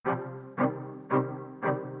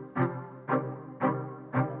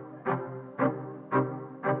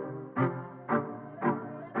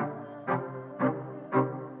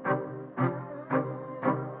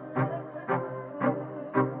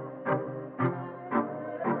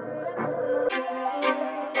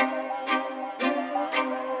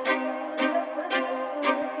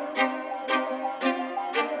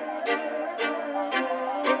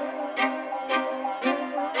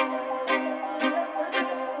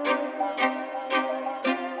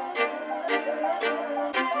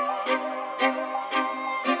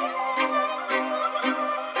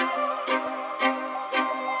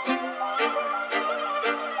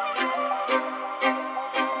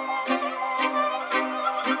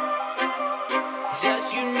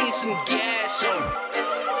just you need some gas on.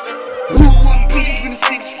 Who want beef when the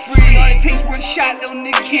sticks free? All it takes one shot, little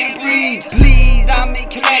nigga can't breathe. Please, I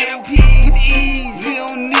make collateral P's with ease.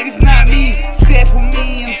 Little niggas not me, step on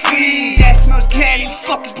me and freeze. That smells Cali,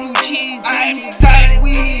 fuck is blue cheese. I need exotic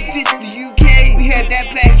weed, this the UK. We had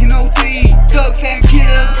that back in 03. Thug fam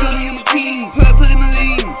killer, dummy, I'm a king. Purple in my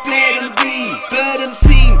lean, blood on the beam, blood on the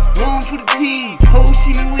scene. One for the team, hoes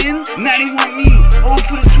see me win, now they want me. O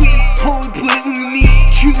for the tweet, hold put it when we meet.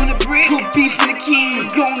 Chew on the brick, cook beef for the king.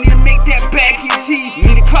 Gon' need to make that bag for your teeth.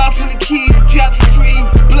 Need a car full of keys, drop for free.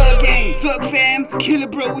 Blood gang, thug fam, killer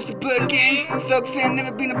bro, it's a blood gang. Thug fam,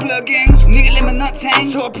 never been a blood gang. Nigga let my nuts hang,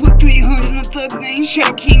 so I put 300 on the thug's name.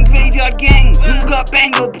 Shadow King graveyard gang, who got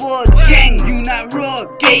bango board? Gang, you not raw,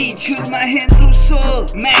 gauge, cause my hands so sore.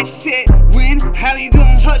 Match set, win, how you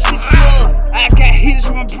gon' touch this floor? I got hitters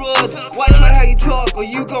from abroad, watch what how you talk, or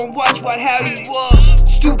you gon' watch what how you walk.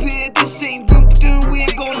 Stupid, this ain't doom, we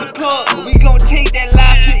ain't going to court. We gon' take that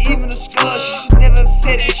life to even a score. She should never have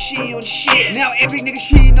said that she on shit. Now every nigga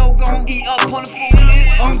she know gon' eat up on a full clip.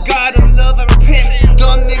 On God, on love, I repent.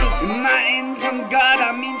 Dumb niggas in my ends, on God,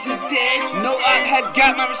 I mean to dead. No op has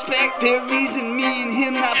got my respect. There reason me and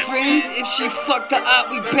him not friends. If she fucked the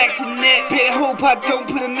op, we back to net. Better hope I don't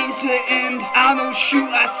put a means to the end. I don't shoot,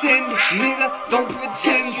 I send. Nigga, don't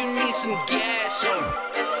pretend. You need some gas on.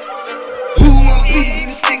 Who want beef when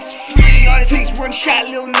the sticks free? All it takes one shot,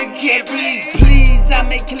 little nigga can't breathe. Please, I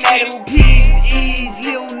make collateral P's with ease.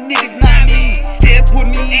 Little niggas not me, step with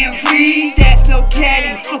me and freeze. That's no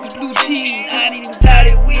Cali, fuck is blue cheese. I need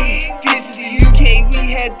exotic weed. This is the UK,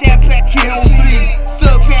 we had that back in 03.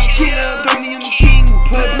 Thug fam killer, dummy on the king.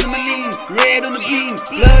 Purple in my lean, red on the beam,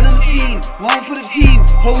 blood on the scene. One for the team,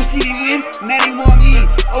 whole city win, now they want me.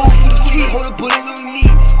 O for the tweet, hold a bullet when we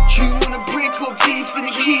meet. Chew on a brick or beef in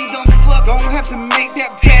the kingdom. Fuck, don't have to make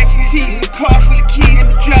that bag for tea. The car full of keys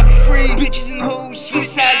and the drop for free. Bitches and hoes,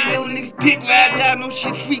 switch sides, little niggas dick ride down. No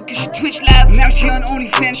shit free cause she Twitch live. Now she on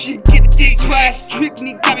OnlyFans, she get the dick twice. Trick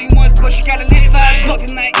me, got me once, but she got a lit vibe.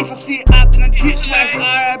 Fucking night, if I see it up, then I dip twice.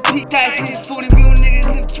 R.I.P. Dice, it's 40 real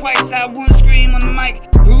niggas live twice. I won't scream on the mic.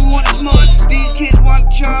 Who wanna smoke? These kids want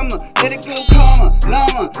drama. Let it go, karma,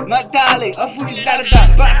 llama, not dolly. Up for you,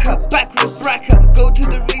 da-da-da. Back up, backwards.